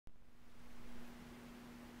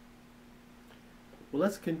Well,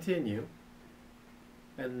 let's continue.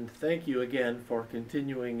 And thank you again for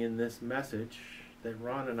continuing in this message that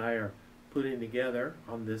Ron and I are putting together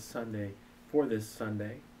on this Sunday, for this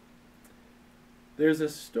Sunday. There's a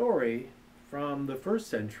story from the 1st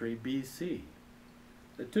century BC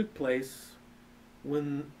that took place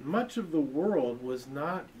when much of the world was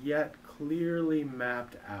not yet clearly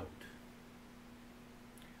mapped out.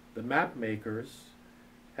 The map makers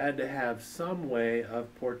had to have some way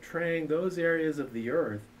of portraying those areas of the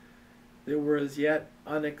earth that were as yet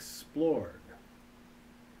unexplored.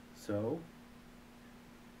 So,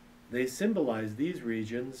 they symbolized these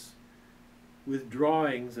regions with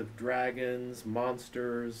drawings of dragons,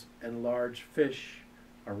 monsters, and large fish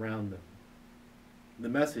around them. The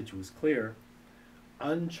message was clear.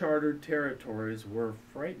 Uncharted territories were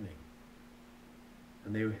frightening,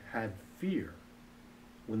 and they had fear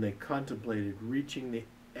when they contemplated reaching the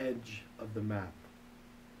edge of the map.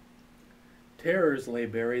 Terrors lay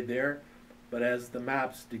buried there, but as the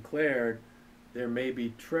maps declared, there may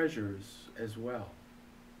be treasures as well.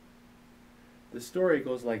 The story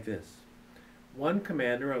goes like this. One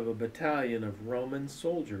commander of a battalion of Roman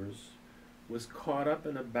soldiers was caught up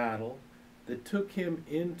in a battle that took him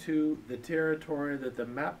into the territory that the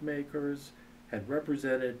map makers had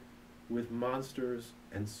represented with monsters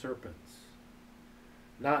and serpents.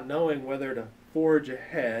 Not knowing whether to forge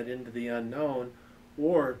ahead into the unknown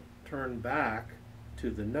or turn back to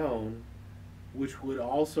the known, which would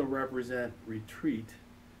also represent retreat,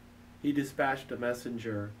 he dispatched a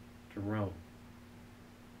messenger to Rome.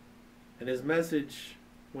 And his message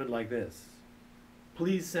went like this: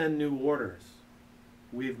 "Please send new orders.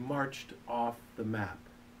 We've marched off the map."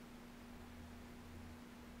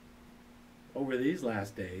 Over these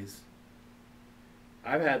last days,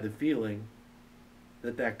 I've had the feeling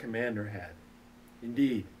that commander had.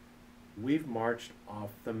 Indeed, we've marched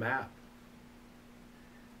off the map.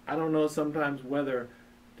 I don't know sometimes whether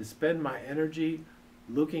to spend my energy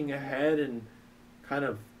looking ahead and kind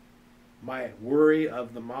of my worry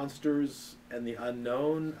of the monsters and the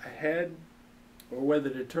unknown ahead, or whether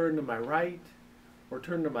to turn to my right or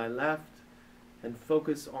turn to my left and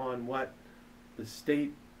focus on what the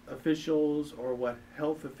state officials or what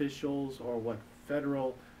health officials or what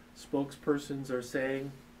federal spokespersons are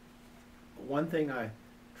saying. One thing I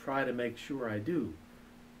try to make sure I do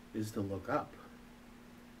is to look up,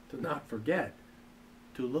 to not forget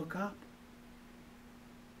to look up.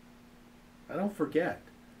 I don't forget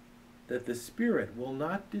that the Spirit will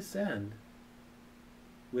not descend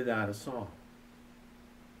without a song.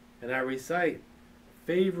 And I recite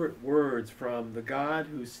favorite words from the God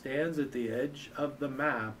who stands at the edge of the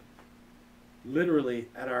map, literally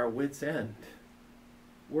at our wit's end.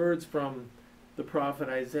 Words from the prophet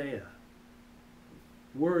Isaiah,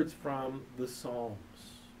 words from the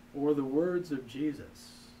Psalms, or the words of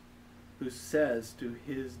Jesus, who says to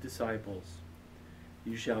his disciples,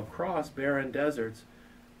 "You shall cross barren deserts,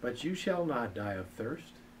 but you shall not die of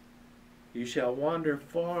thirst. You shall wander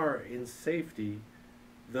far in safety,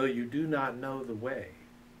 though you do not know the way.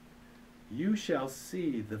 You shall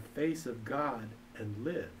see the face of God and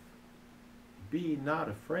live. Be not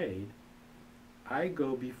afraid. I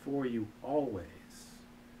go before you always.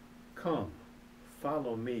 Come,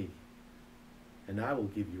 follow me, and I will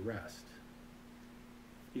give you rest."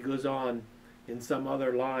 He goes on in some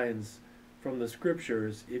other lines from the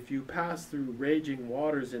scriptures, "If you pass through raging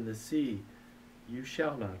waters in the sea, you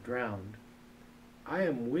shall not drown. I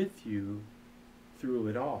am with you through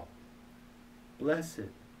it all. Blessed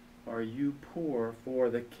are you poor, for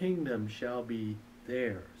the kingdom shall be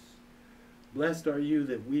theirs. Blessed are you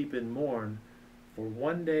that weep and mourn, for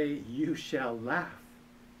one day you shall laugh.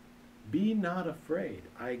 Be not afraid.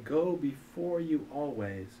 I go before you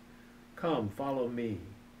always. Come, follow me,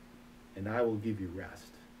 and I will give you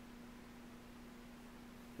rest."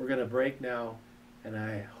 We're going to break now, and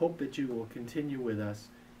I hope that you will continue with us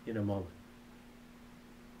in a moment.